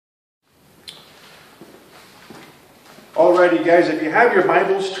Alrighty guys, if you have your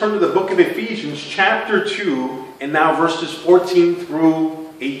Bibles, turn to the book of Ephesians chapter 2 and now verses 14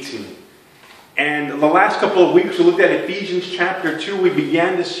 through 18. And the last couple of weeks we looked at Ephesians chapter 2. We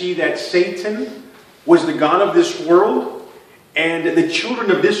began to see that Satan was the god of this world, and the children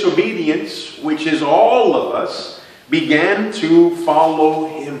of disobedience, which is all of us, began to follow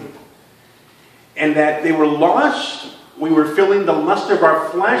him. And that they were lost. We were feeling the lust of our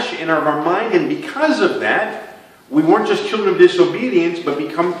flesh and of our mind, and because of that, we weren't just children of disobedience, but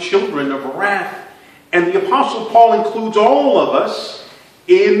become children of wrath. And the Apostle Paul includes all of us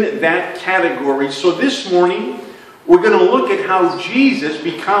in that category. So this morning, we're going to look at how Jesus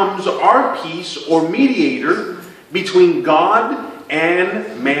becomes our peace or mediator between God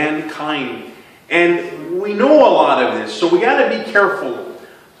and mankind. And we know a lot of this, so we got to be careful.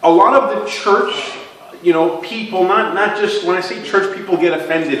 A lot of the church, people, not just, when I say church, people get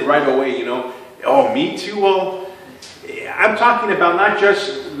offended right away, Oh, me too? Well, I'm talking about not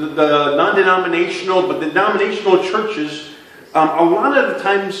just the non-denominational, but the denominational churches. A lot of the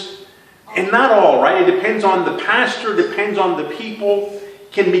times, and not all, right? It depends on the pastor, depends on the people,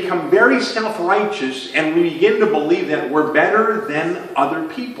 can become very self-righteous, and we begin to believe that we're better than other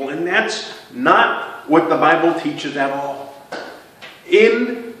people. And that's not what the Bible teaches at all.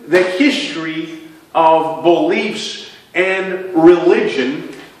 In the history of beliefs and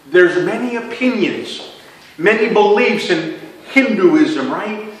religion, there's many opinions, many beliefs in Hinduism,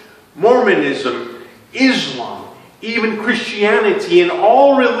 right? Mormonism, Islam, even Christianity, and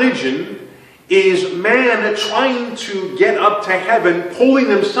all religion is man trying to get up to heaven, pulling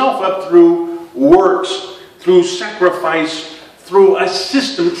himself up through works, through sacrifice, through a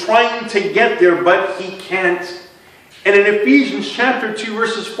system, trying to get there, but he can't. And in Ephesians chapter 2,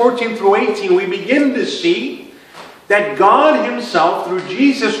 verses 14 through 18, we begin to see that God himself, through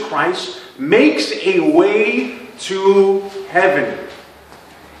Jesus Christ, makes a way to heaven.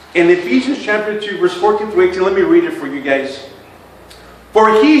 In Ephesians chapter 2, verse 14 through 18, let me read it for you guys.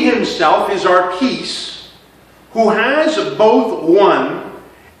 For he himself is our peace, who has both won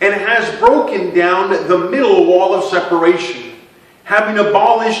and has broken down the middle wall of separation, having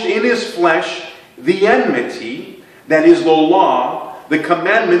abolished in his flesh the enmity, that is the law, the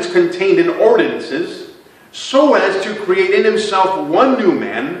commandments contained in ordinances, so as to create in himself one new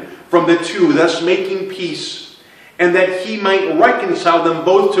man from the two, thus making peace, and that he might reconcile them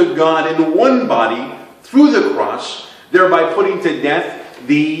both to God in one body through the cross, thereby putting to death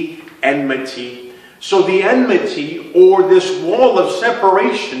the enmity. So the enmity, or this wall of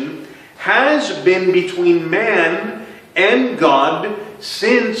separation, has been between man and God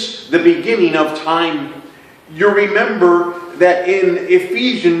since the beginning of time. You remember that in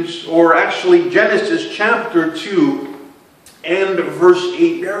Ephesians, or actually Genesis chapter 2 and verse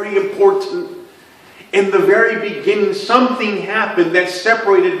 8, very important. In the very beginning, something happened that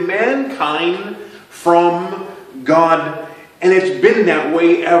separated mankind from God. And it's been that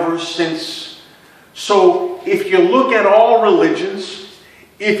way ever since. So if you look at all religions,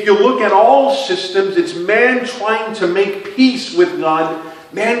 if you look at all systems, it's man trying to make peace with God,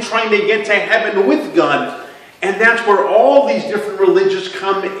 man trying to get to heaven with God. And that's where all these different religions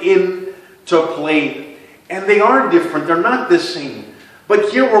come in to play. And they are different. They're not the same. But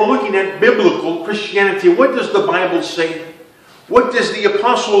here we're looking at biblical Christianity. What does the Bible say? What does the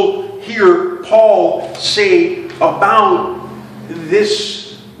apostle here, Paul, say about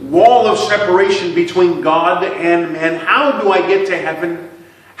this wall of separation between God and man? How do I get to heaven?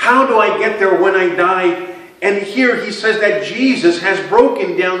 How do I get there when I die? And here he says that Jesus has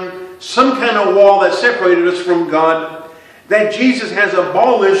broken down some kind of wall that separated us from God. That Jesus has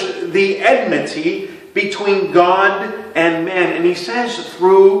abolished the enmity between God and man. And he says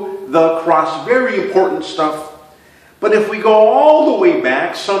through the cross. Very important stuff. But if we go all the way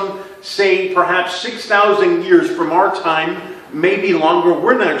back, some say perhaps 6,000 years from our time, maybe longer,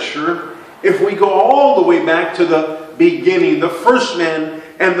 we're not sure. If we go all the way back to the beginning, the first man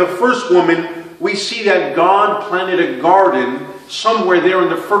and the first woman, we see that God planted a garden somewhere there in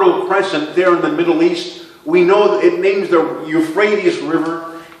the Fertile Crescent, there in the Middle East. We know that it names the Euphrates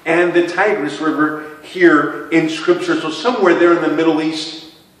River and the Tigris River here in Scripture. So somewhere there in the Middle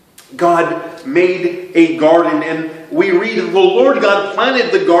East, God made a garden. And we read, the Lord God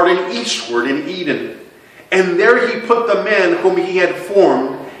planted the garden eastward in Eden. And there he put the man whom he had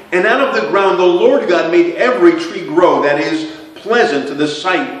formed. And out of the ground the Lord God made every tree grow that is pleasant to the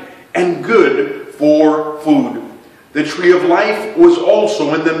sight and good for food. The tree of life was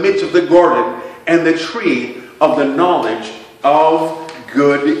also in the midst of the garden, and the tree of the knowledge of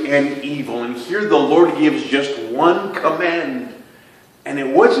good and evil. And here the Lord gives just one command. And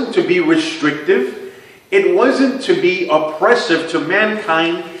it wasn't to be restrictive. It wasn't to be oppressive to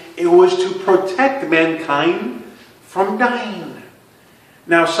mankind. It was to protect mankind from dying.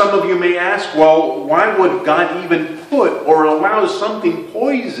 Now, some of you may ask, well, why would God even put or allow something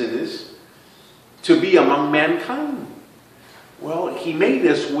poisonous to be among mankind? Well, He made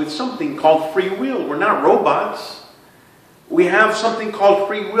us with something called free will. We're not robots. We have something called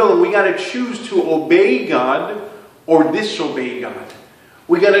free will, and we got to choose to obey God or disobey God.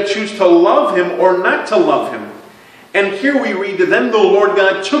 We got to choose to love Him or not to love Him. And here we read, then the Lord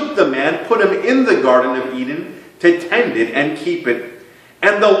God took the man, put him in the Garden of Eden to tend it and keep it.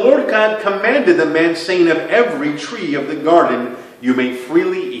 And the Lord God commanded the man, saying, of every tree of the garden you may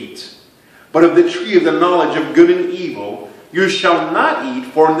freely eat, but of the tree of the knowledge of good and evil you shall not eat,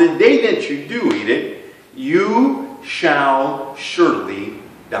 for in the day that you do eat it, you shall surely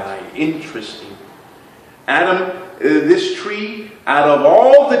die. Interesting. Adam, this tree, out of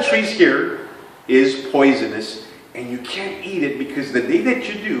all the trees here, is poisonous. And you can't eat it because the day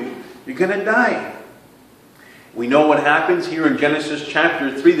that you do, you're going to die. We know what happens here in Genesis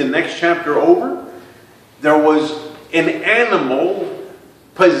chapter 3, the next chapter over. There was an animal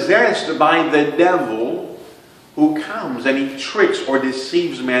possessed by the devil who comes and he tricks or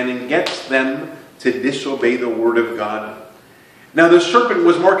deceives man and gets them to disobey the word of God. Now the serpent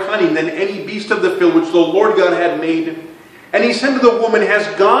was more cunning than any beast of the field which the Lord God had made. And he said to the woman, has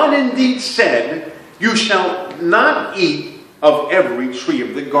God indeed said, you shall not eat of every tree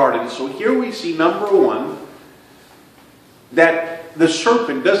of the garden? So here we see, number one, that the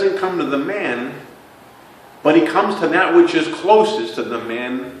serpent doesn't come to the man, but he comes to that which is closest to the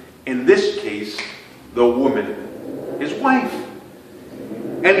man, in this case, the woman, his wife.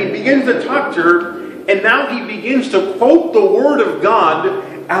 And he begins to talk to her, and now he begins to quote the word of God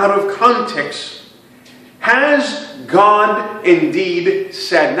out of context. Has God indeed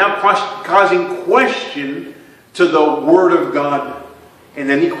said? Now causing question to the word of God. And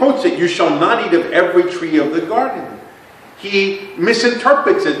then he quotes it, you shall not eat of every tree of the garden. He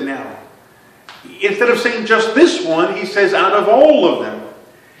misinterprets it now. Instead of saying just this one, he says out of all of them.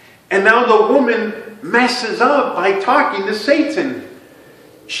 And now the woman messes up by talking to Satan.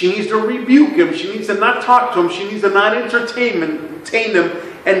 She needs to rebuke him. She needs to not talk to him. She needs to not entertain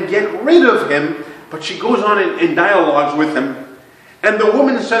him and get rid of him. But she goes on in dialogues with him. And the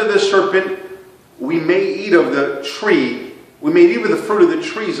woman said to the serpent, we may eat of the tree. We may eat of the fruit of the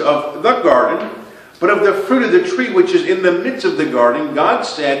trees of the garden. But of the fruit of the tree which is in the midst of the garden, God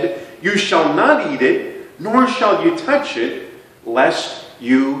said, you shall not eat it, nor shall you touch it, lest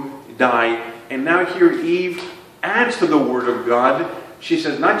you die. And now here Eve adds to the word of God. She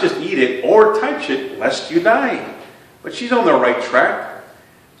says, not just eat it or touch it, lest you die. But she's on the right track.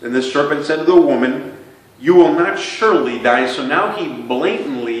 Then the serpent said to the woman, you will not surely die. So now he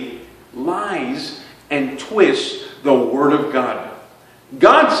blatantly lies and twists the word of God.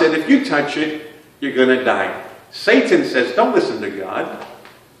 God said, if you touch it, you're going to die. Satan says, don't listen to God.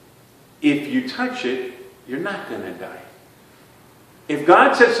 If you touch it, you're not going to die. If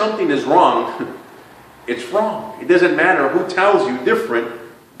God said something is wrong, it's wrong. It doesn't matter who tells you different.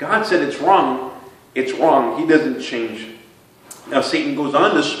 God said it's wrong. It's wrong. He doesn't change. Now Satan goes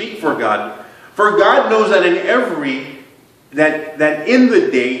on to speak for God. For God knows that that in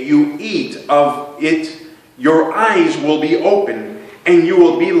the day you eat of it, your eyes will be opened, and you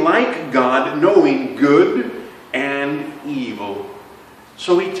will be like God, knowing good and evil.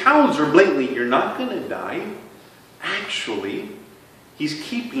 So he tells her blatantly, you're not going to die. Actually, he's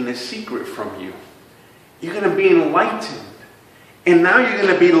keeping a secret from you. You're going to be enlightened. And now you're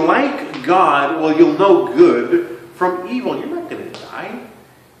going to be like God. Well, you'll know good from evil. You're not going to die.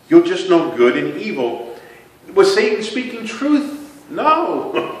 You'll just know good and evil. Was Satan speaking truth?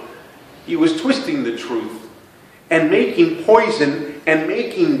 No. He was twisting the truth and making poison and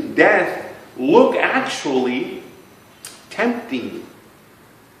making death look actually tempting.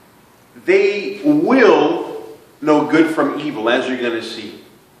 They will know good from evil, as you're going to see.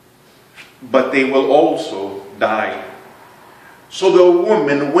 But they will also die. So the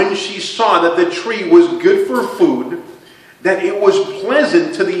woman, when she saw that the tree was good for food, that it was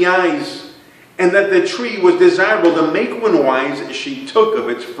pleasant to the eyes, and that the tree was desirable to make one wise, she took of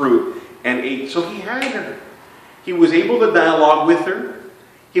its fruit and ate. So he had her. He was able to dialogue with her.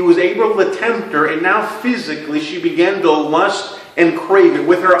 He was able to tempt her. And now physically she began to lust and crave it.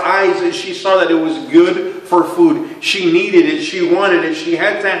 With her eyes, as she saw that it was good for food. She needed it. She wanted it. She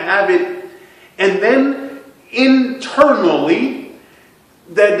had to have it. And then internally,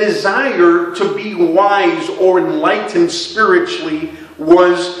 the desire to be wise or enlightened spiritually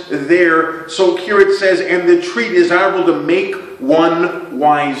was there. So here it says, and the tree desirable to make one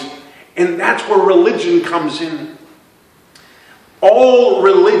wise. And that's where religion comes in. All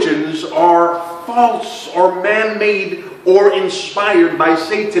religions are false or man-made or inspired by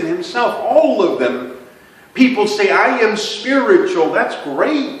Satan himself. All of them. People say, I am spiritual. That's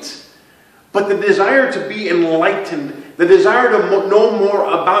great. But the desire to be enlightened, the desire to know more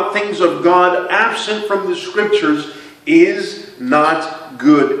about things of God absent from the Scriptures is not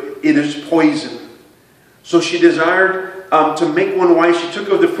good. It is poison. So she desired to make one wise. She took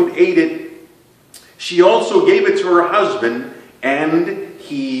of the fruit, ate it. She also gave it to her husband, and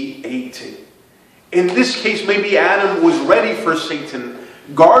he ate it. In this case, maybe Adam was ready for Satan,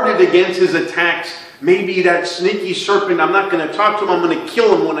 guarded against his attacks. Maybe that sneaky serpent, I'm not going to talk to him, I'm going to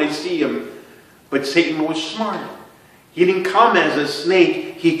kill him when I see him. But Satan was smart. He didn't come as a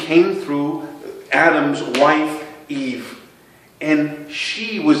snake. He came through Adam's wife, Eve. And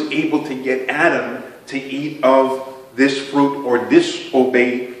she was able to get Adam to eat of this fruit or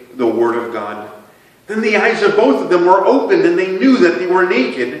disobey the word of God. Then the eyes of both of them were opened, and they knew that they were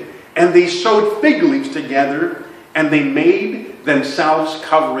naked. And they sewed fig leaves together, and they made themselves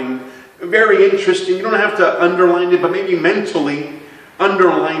covering. Very interesting. You don't have to underline it, but maybe mentally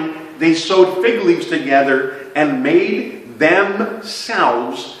underline. They sewed fig leaves together and made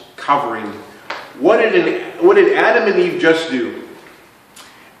themselves covering. What did Adam and Eve just do?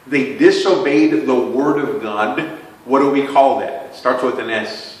 They disobeyed the word of God. What do we call that? It starts with an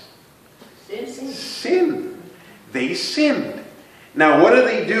S. Sin. They sinned. Now, what do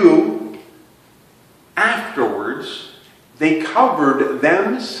they do afterwards? They covered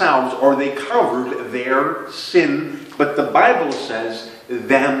themselves, or they covered their sin. But the Bible says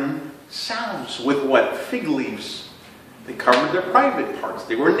themselves. With what? Fig leaves. They covered their private parts.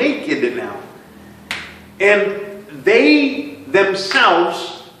 They were naked now. And they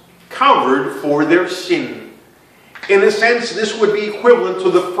themselves covered for their sin. In a sense, this would be equivalent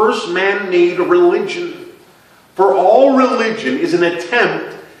to the first man-made religion. For all religion is an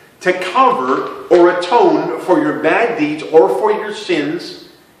attempt to cover or atone for your bad deeds or for your sins.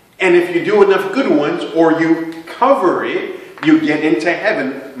 And if you do enough good ones, or you cover it, you get into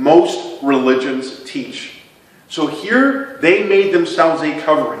heaven. Most religions teach. So here they made themselves a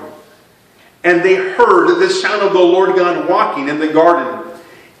covering. And they heard the sound of the Lord God walking in the garden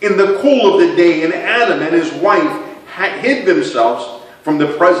in the cool of the day. And Adam and his wife hid themselves from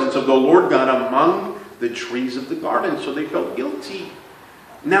the presence of the Lord God among the trees of the garden. So they felt guilty.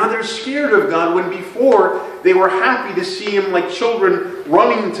 Now they're scared of God, when before they were happy to see him like children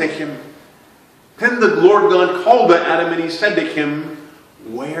running to him. Then the Lord God called to Adam, and he said to him,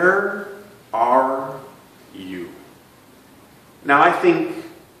 "Where are you?" Now I think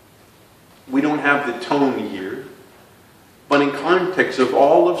we don't have the tone here, but in context of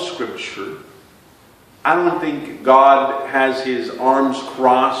all of Scripture, I don't think God has his arms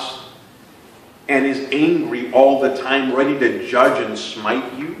crossed and is angry all the time, ready to judge and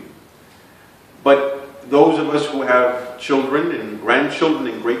smite you. But those of us who have children and grandchildren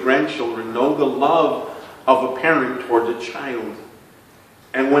and great-grandchildren know the love of a parent towards a child.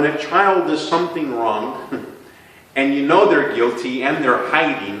 And when a child does something wrong, and you know they're guilty and they're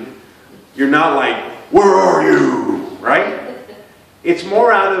hiding, you're not like, "Where are you?" Right? It's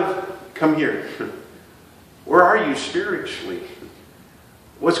more out of, "Come here. Where are you spiritually?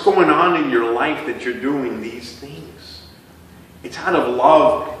 What's going on in your life that you're doing these things?" It's out of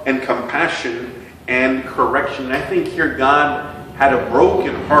love and compassion and correction. I think here God had a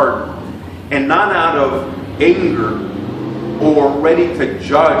broken heart, and not out of anger or ready to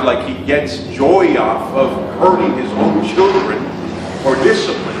judge, like he gets joy off of hurting his own children or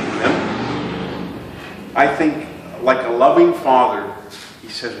disciplining them. I think like a loving father, he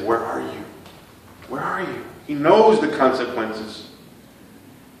says, "Where are you? Where are you?" He knows the consequences.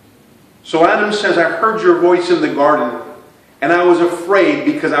 So Adam says, "I heard your voice in the garden, and I was afraid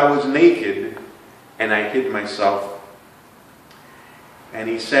because I was naked, and I hid myself." And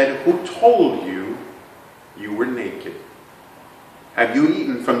he said, "Who told you you were naked? Have you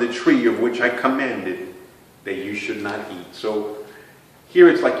eaten from the tree of which I commanded that you should not eat?" So here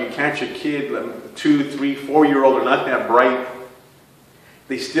it's like you catch a kid, 2, 3, 4-year-old, are not that bright.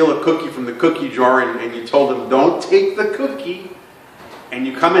 They steal a cookie from the cookie jar, and you told them, "Don't take the cookie." And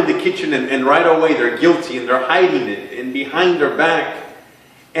you come in the kitchen, and right away they're guilty, and they're hiding it, and behind their back.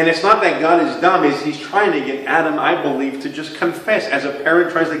 And it's not that God is dumb. He's trying to get Adam, I believe, to just confess, as a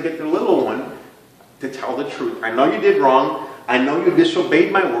parent tries to get their little one to tell the truth. "I know you did wrong. I know you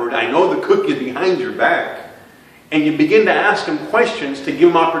disobeyed my word. I know the cookie is behind your back." And you begin to ask him questions to give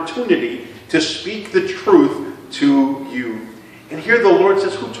him opportunity to speak the truth to you. And here the Lord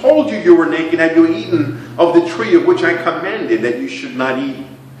says, "Who told you you were naked? Have you eaten of the tree of which I commanded that you should not eat?"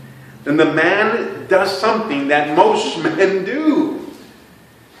 then the man does something that most men do.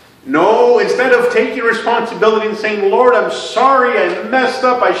 No, instead of taking responsibility and saying, Lord, I'm sorry, I messed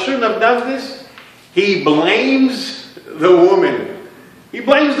up, I shouldn't have done this, he blames the woman. He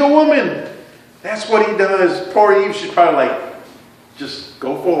blames the woman. That's what he does. Poor Eve, she's probably like, just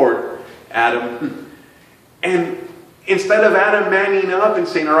go forward, Adam. And instead of Adam manning up and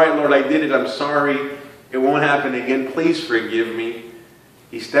saying, all right, Lord, I did it, I'm sorry, it won't happen again, please forgive me,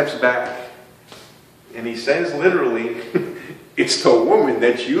 he steps back and he says literally, it's the woman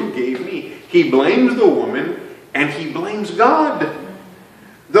that you gave me. He blames the woman and he blames God.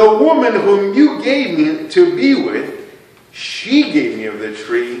 The woman whom you gave me to be with, she gave me of the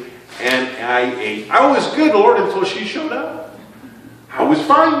tree and I ate. I was good, Lord, until she showed up. I was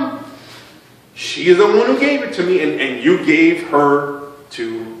fine. She is the one who gave it to me, and you gave her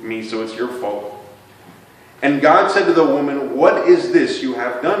to me, so it's your fault. And God said to the woman, what is this you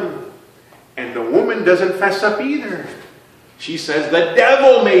have done? And the woman doesn't fess up either. She says, the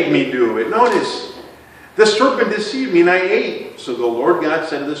devil made me do it. Notice, the serpent deceived me and I ate. So the Lord God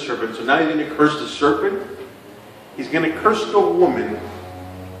said to the serpent, so now he's going to curse the serpent, he's going to curse the woman,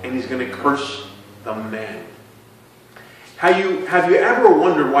 and he's going to curse the man. Have you ever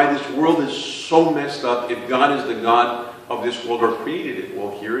wondered why this world is so messed up if God is the God of this world or created it?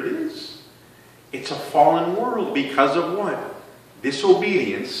 Well, here it is. It's a fallen world because of what?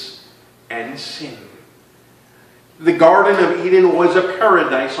 Disobedience and sin. The Garden of Eden was a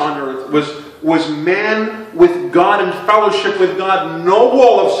paradise on earth, was man with God and fellowship with God, no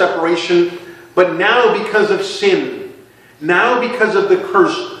wall of separation, but now because of sin, now because of the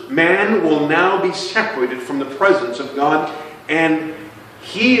curse, man will now be separated from the presence of God, and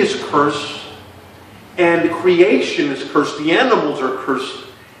he is cursed, and creation is cursed. The animals are cursed.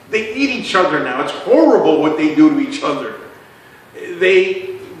 They eat each other now. It's horrible what they do to each other.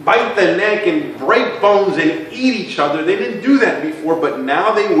 They bite the neck and break bones and eat each other. They didn't do that before, but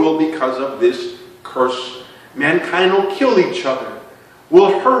now they will because of this curse. Mankind will kill each other,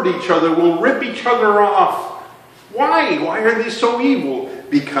 will hurt each other, will rip each other off. Why? Why are they so evil?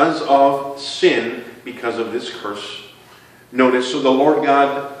 Because of sin, because of this curse. Notice, so the Lord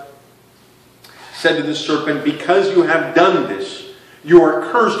God said to the serpent, because you have done this, you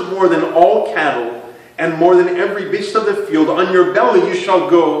are cursed more than all cattle, and more than every beast of the field. On your belly you shall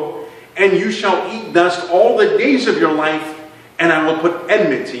go, and you shall eat dust all the days of your life, and I will put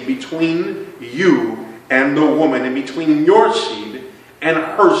enmity between you and the woman, and between your seed and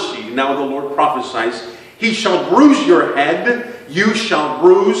her seed. Now the Lord prophesies, he shall bruise your head, you shall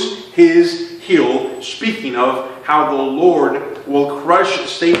bruise his heel. Speaking of how the Lord will crush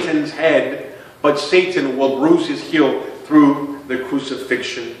Satan's head, but Satan will bruise his heel through the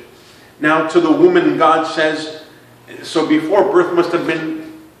crucifixion. Now to the woman God says, so before birth must have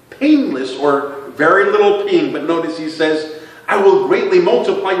been painless or very little pain, but notice he says, I will greatly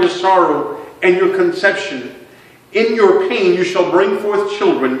multiply your sorrow and your conception. In your pain you shall bring forth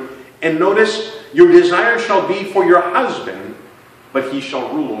children. And notice, your desire shall be for your husband, but he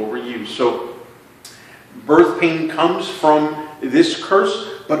shall rule over you. So birth pain comes from this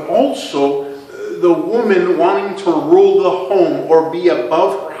curse, but also the woman wanting to rule the home or be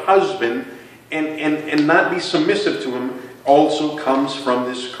above her husband and not be submissive to him also comes from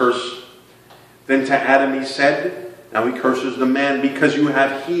this curse. Then to Adam he said, now he curses the man, because you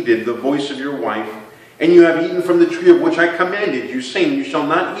have heeded the voice of your wife, and you have eaten from the tree of which I commanded you, saying, you shall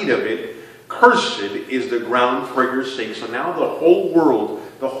not eat of it. Cursed is the ground for your sake. So now the whole world,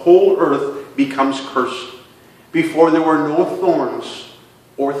 the whole earth becomes cursed. Before there were no thorns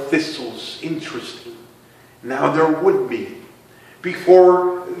or thistles. Interesting. Now there would be.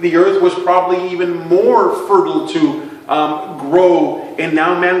 Before the earth was probably even more fertile to grow, and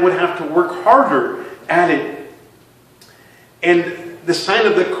now man would have to work harder at it. And the sign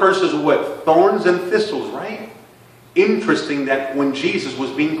of the curse is what? Thorns and thistles, right? Interesting that when Jesus was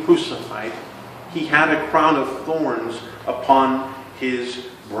being crucified, he had a crown of thorns upon his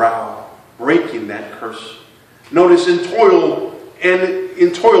brow, breaking that curse. Notice, in toil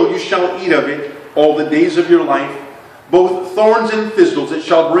you shall eat of it all the days of your life, both thorns and thistles it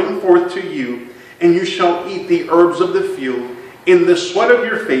shall bring forth to you, and you shall eat the herbs of the field. In the sweat of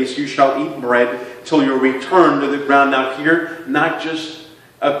your face you shall eat bread till you return to the ground. Now here, not just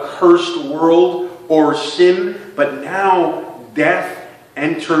a cursed world or sin, but now death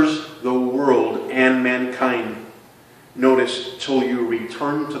enters the world and mankind. Notice, till you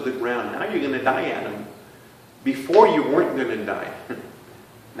return to the ground. Now you're going to die, Adam. Before you weren't going to die.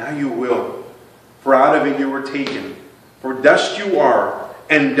 Now you will. For out of it you were taken. For dust you are,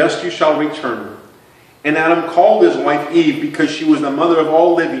 and dust you shall return. And Adam called his wife Eve, because she was the mother of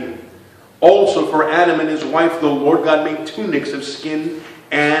all living. Also for Adam and his wife, the Lord God made tunics of skin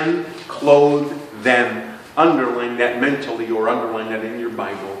and clothed them. Underline that mentally, or underline that in your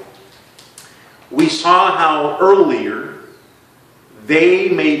Bible. We saw how earlier they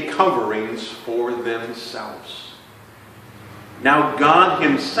made coverings for themselves. Now God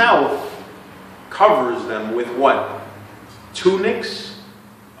himself covers them with what? Tunics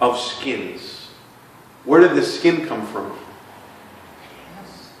of skins. Where did the skin come from?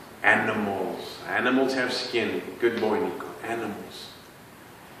 Animals. Animals have skin. Good boy, Nico. Animals.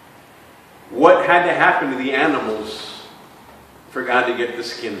 What had to happen to the animals for God to get the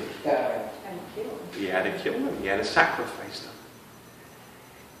skin? He had to kill them. He had to sacrifice them.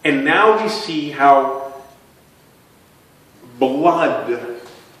 And now we see how blood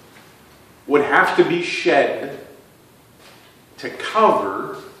would have to be shed to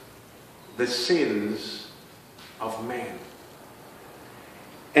cover the sins of man.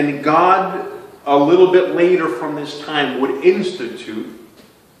 And God, a little bit later from this time, would institute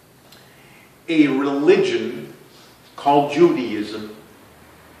a religion called Judaism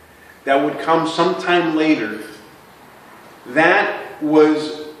that would come sometime later. That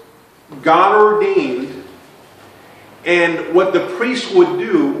was God ordained, and what the priests would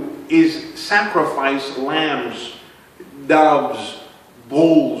do is sacrifice lambs, doves,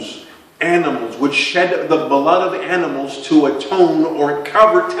 bulls, animals, would shed the blood of animals to atone or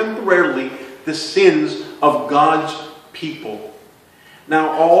cover temporarily the sins of God's people.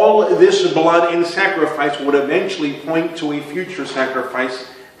 Now all this blood and sacrifice would eventually point to a future sacrifice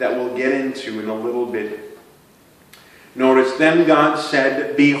that we'll get into in a little bit. Notice, then God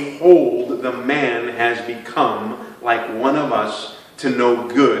said, "Behold, the man has become like one of us to know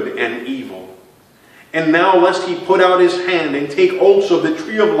good and evil. And now lest he put out his hand and take also the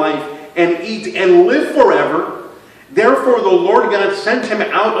tree of life and eat and live forever. Therefore the Lord God sent him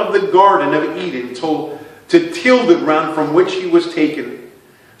out of the Garden of Eden to till the ground from which he was taken.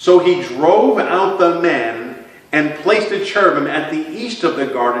 So he drove out the man and placed a cherubim at the east of the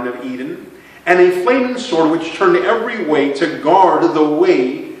Garden of Eden, and a flaming sword which turned every way to guard the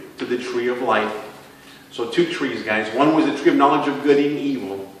way to the tree of life." So two trees, guys. One was the tree of knowledge of good and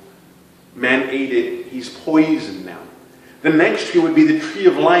evil. Man ate it. He's poisoned now. The next tree would be the tree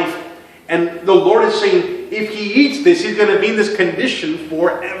of life. And the Lord is saying, if he eats this, he's going to be in this condition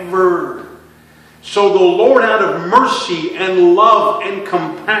forever. So the Lord, out of mercy and love and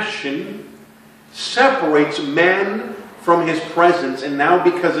compassion, separates man from his presence. And now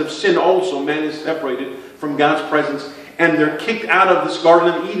because of sin also, man is separated from God's presence. And they're kicked out of this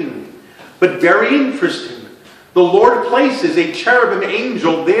Garden of Eden. But very interesting, the Lord places a cherubim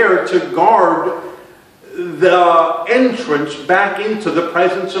angel there to guard the entrance back into the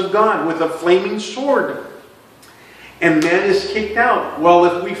presence of God with a flaming sword. And man is kicked out. Well,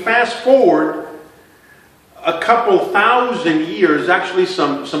 if we fast forward a couple thousand years, actually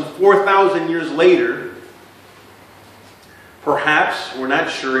some 4,000 years later, perhaps, we're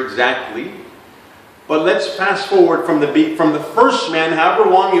not sure exactly, but let's fast forward from the first man, however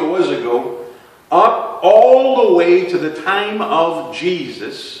long it was ago, up all the way to the time of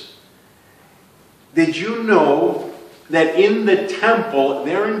Jesus. Did you know that in the temple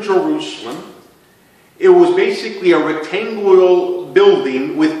there in Jerusalem, it was basically a rectangular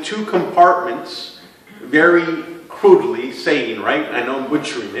building with two compartments, very crudely saying, right? I know I'm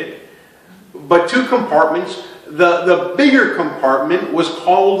butchering it. But two compartments. The bigger compartment was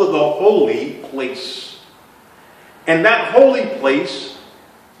called the Holy Place. And that holy place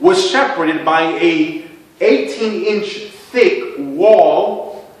was separated by a 18-inch thick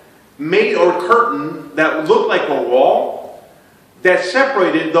wall made or curtain that looked like a wall that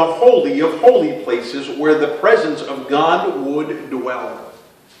separated the holy of holy places where the presence of God would dwell.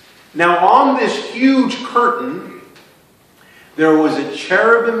 Now on this huge curtain there was a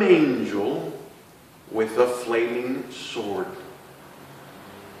cherubim angel with a flaming sword,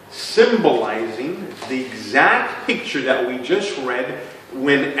 symbolizing the exact picture that we just read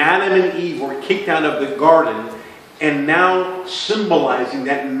when Adam and Eve were kicked out of the garden, and now symbolizing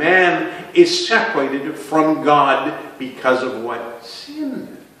that man is separated from God because of what?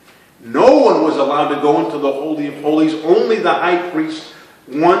 Sin. No one was allowed to go into the Holy of Holies, only the high priest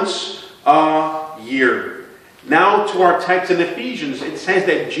once a year. Now to our text in Ephesians, it says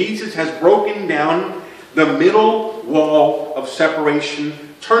that Jesus has broken down the middle wall of separation.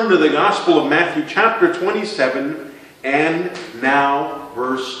 Turn to the Gospel of Matthew chapter 27 and now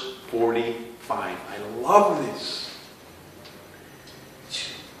verse 45. I love this.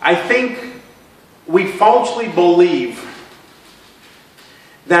 I think we falsely believe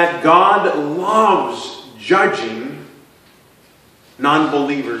that God loves judging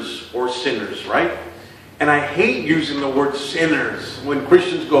non-believers or sinners, right? And I hate using the word sinners when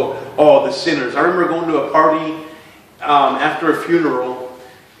Christians go, oh, the sinners. I remember going to a party after a funeral,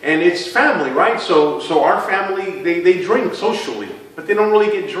 and it's family, right? So our family, they drink socially, but they don't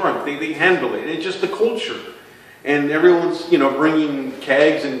really get drunk. They handle it. It's just the culture. And everyone's, bringing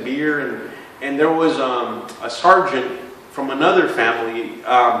kegs and beer. And there was a sergeant from another family,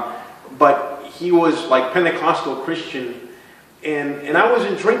 but he was like Pentecostal Christian. And I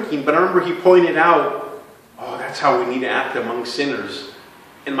wasn't drinking, but I remember he pointed out, oh, that's how we need to act among sinners.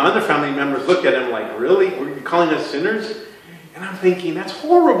 And my other family members looked at him like, really? Were you calling us sinners? And I'm thinking, that's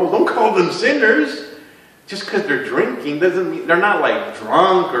horrible. Don't call them sinners. Just because they're drinking doesn't mean they're not like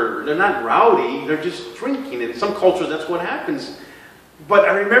drunk or they're not rowdy. They're just drinking. In some cultures, that's what happens. But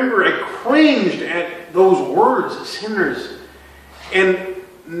I remember I cringed at those words, sinners. And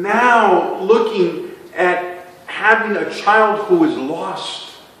now looking at having a child who is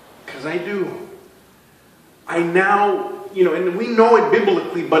lost, because I do. I now, and we know it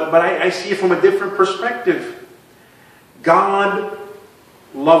biblically, but I see it from a different perspective. God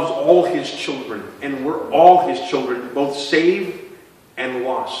loves all His children, and we're all His children, both saved and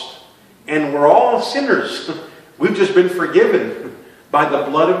lost. And we're all sinners. We've just been forgiven by the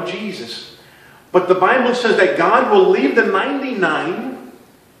blood of Jesus. But the Bible says that God will leave the 99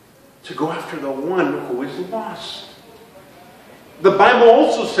 to go after the one who is lost. The Bible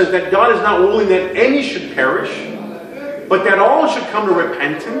also says that God is not willing that any should perish, but that all should come to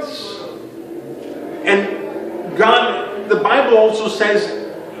repentance. And God, the Bible also says,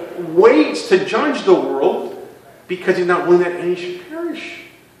 waits to judge the world because He's not willing that any should perish.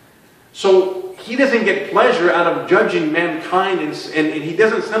 So He doesn't get pleasure out of judging mankind, and He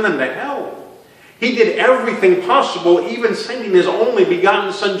doesn't send them to hell. He did everything possible, even sending His only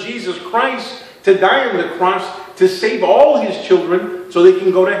begotten Son, Jesus Christ, to die on the cross to save all His children so they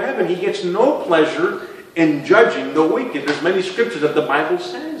can go to heaven. He gets no pleasure in judging the wicked. There's many scriptures that the Bible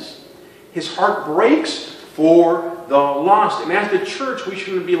says. His heart breaks for the lost. And as the church, we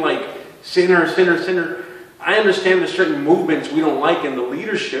shouldn't be like, sinner, sinner, sinner. I understand there's certain movements we don't like in the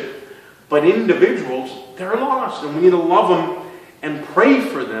leadership, but individuals, they're lost. And we need to love them and pray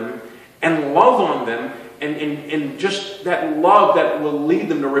for them and love on them and just that love that will lead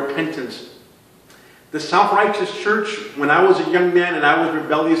them to repentance. The Self-Righteous Church, when I was a young man and I was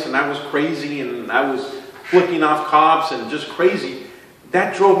rebellious and I was crazy and I was flicking off cops and just crazy,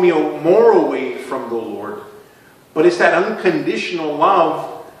 that drove me more away from the Lord. But it's that unconditional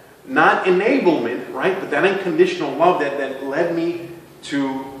love, not enablement, right? But that unconditional love that led me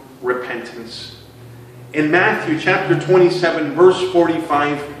to repentance. In Matthew chapter 27, verse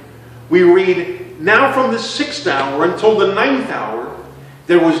 45, we read, "Now from the 6th hour until the 9th hour,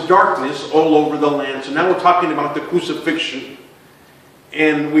 there was darkness all over the land." So now we're talking about the crucifixion.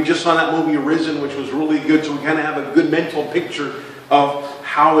 And we just saw that movie Risen, which was really good. So we kind of have a good mental picture of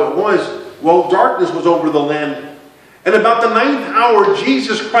how it was. Well, darkness was over the land. And about the 9th hour,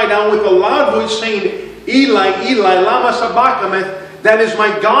 Jesus cried out with a loud voice, saying, "Eli, Eli, lama sabachthani?" That is,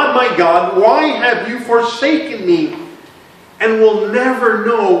 my God, why have you forsaken me?" And we'll never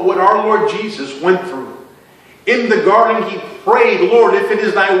know what our Lord Jesus went through. In the garden, He prayed, "Lord, if it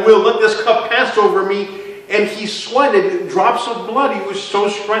is thy will, let this cup pass over me." And He sweated drops of blood. He was so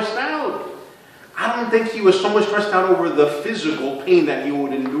stressed out. I don't think He was so much stressed out over the physical pain that He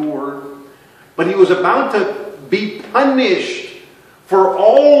would endure. But He was about to be punished for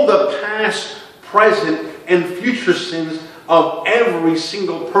all the past, present, and future sins of every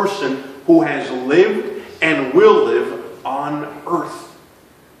single person who has lived and will live on earth.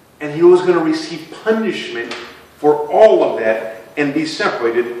 And He was going to receive punishment for all of that and be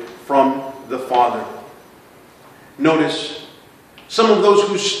separated from the Father. Notice, some of those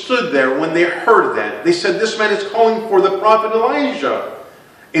who stood there when they heard that, they said, "This man is calling for the prophet Elijah."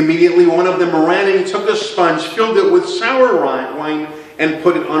 Immediately one of them ran and took a sponge, filled it with sour wine, and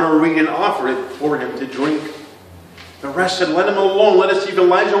put it on a reed and offered it for him to drink. The rest said, "Let him alone. Let us see if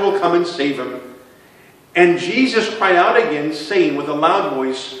Elijah will come and save him." And Jesus cried out again, saying with a loud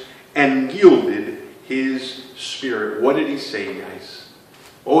voice, and yielded His spirit. What did He say, guys?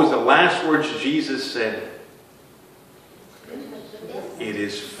 What was the last words Jesus said? It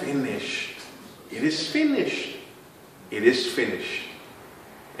is finished. It is finished. It is finished.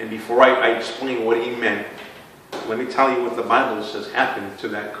 And before I explain what He meant, let me tell you what the Bible says happened to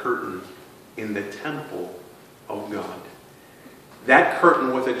that curtain in the temple of God. That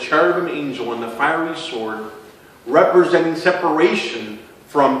curtain with a cherubim angel and the fiery sword, representing separation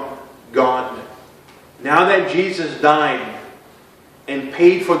from God. Now that Jesus died and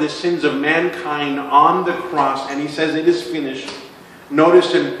paid for the sins of mankind on the cross, and He says it is finished,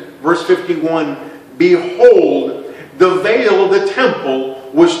 Notice in verse 51, behold, the veil of the temple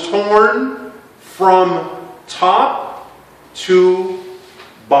was torn from top to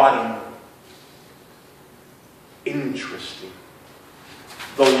bottom. Interesting.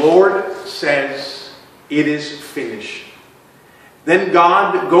 The Lord says, it is finished. Then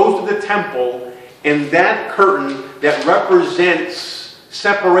God goes to the temple, and that curtain that represents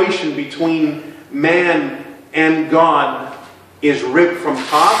separation between man and God is ripped from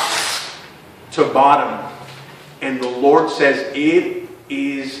top to bottom. And the Lord says, it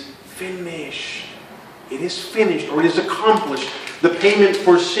is finished. It is finished, or it is accomplished. The payment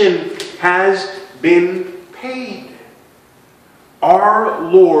for sin has been paid. Our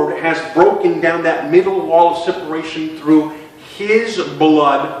Lord has broken down that middle wall of separation through His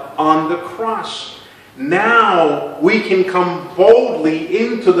blood on the cross. Now we can come boldly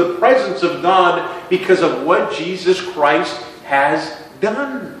into the presence of God because of what Jesus Christ has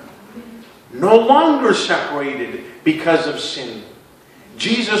done. No longer separated because of sin.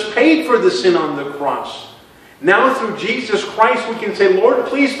 Jesus paid for the sin on the cross. Now through Jesus Christ we can say, Lord,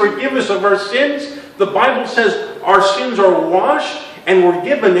 please forgive us of our sins. The Bible says our sins are washed and we're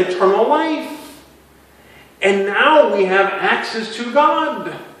given eternal life. And now we have access to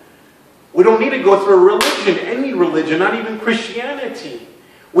God. We don't need to go through a religion, any religion, not even Christianity.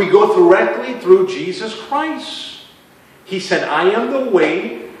 We go directly through Jesus Christ. He said, I am the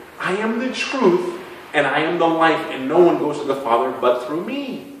way, I am the truth, and I am the life, and no one goes to the Father but through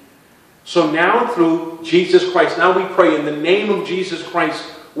me. So now through Jesus Christ, now we pray in the name of Jesus Christ,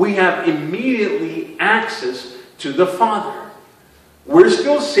 we have immediately access to the Father. We're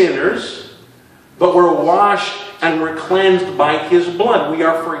still sinners, but we're washed and we're cleansed by His blood. We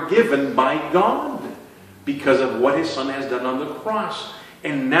are forgiven by God because of what His Son has done on the cross.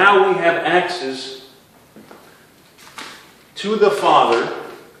 And now we have access to the Father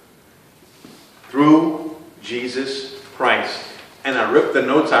through Jesus Christ. And I ripped the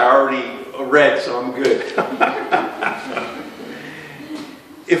notes I already read, so I'm good.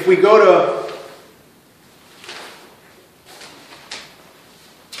 If we go to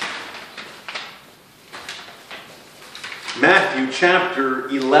Matthew chapter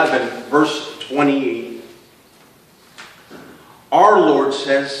 11, verse 28, our Lord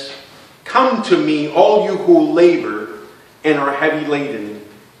says, come to me, all you who labor and are heavy laden,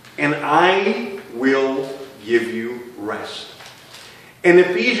 and I will give you rest. In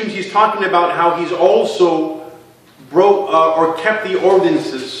Ephesians, he's talking about how he's also broke or kept the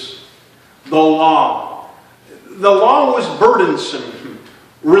ordinances, the law. The law was burdensome.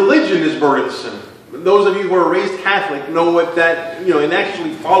 Religion is burdensome. Those of you who are raised Catholic know what that, and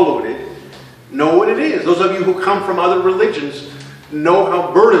actually followed it, know what it is. Those of you who come from other religions know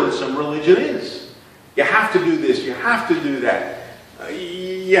how burdensome religion is. You have to do this, you have to do that.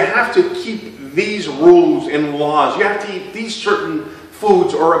 You have to keep these rules and laws. You have to eat these certain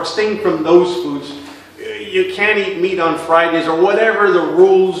foods or abstain from those foods. You can't eat meat on Fridays or whatever the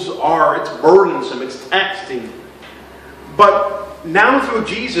rules are. It's burdensome, it's taxing. But now through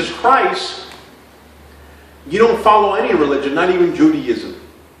Jesus Christ, you don't follow any religion, not even Judaism.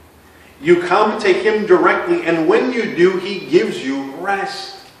 You come to Him directly, and when you do, He gives you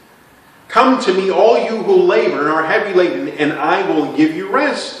rest. Come to me, all you who labor and are heavy laden, and I will give you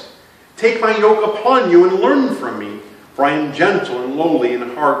rest. Take my yoke upon you and learn from me, for I am gentle and lowly in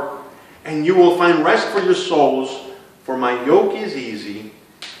heart, and you will find rest for your souls, for my yoke is easy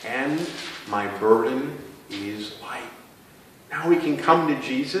and my burden is light. Now we can come to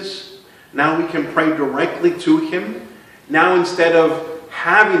Jesus. Now we can pray directly to Him. Now instead of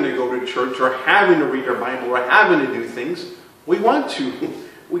having to go to church or having to read our Bible or having to do things, we want to.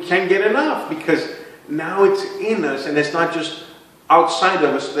 We can't get enough because now it's in us and it's not just outside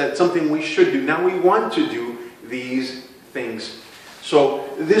of us. That's something we should do. Now we want to do these things. So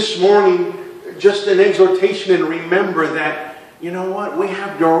this morning, just an exhortation, and remember that, you know what? We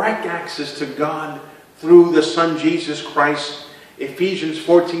have direct access to God through the Son Jesus Christ. Ephesians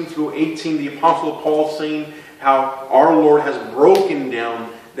 14 through 18, the Apostle Paul saying how our Lord has broken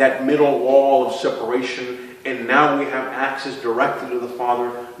down that middle wall of separation, and now we have access directly to the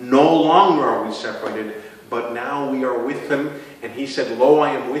Father. No longer are we separated, but now we are with Him. And He said, lo,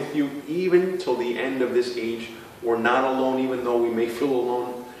 I am with you even till the end of this age. We're not alone, even though we may feel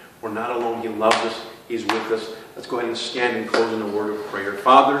alone. We're not alone. He loves us. He's with us. Let's go ahead and stand and close in a word of prayer.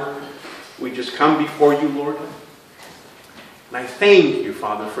 Father, we just come before you, Lord. And I thank you,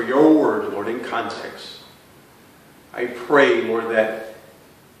 Father, for your word, Lord, in context. I pray, Lord, that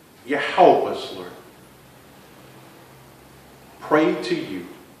you help us, Lord. Pray to you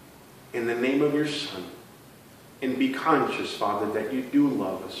in the name of your Son. and be conscious, Father, that you do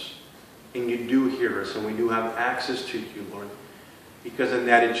love us and you do hear us and we do have access to you, Lord, because in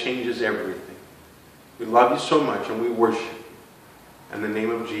that it changes everything. We love you so much and we worship you. In the name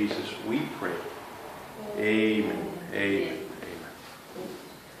of Jesus, we pray. Amen. Amen.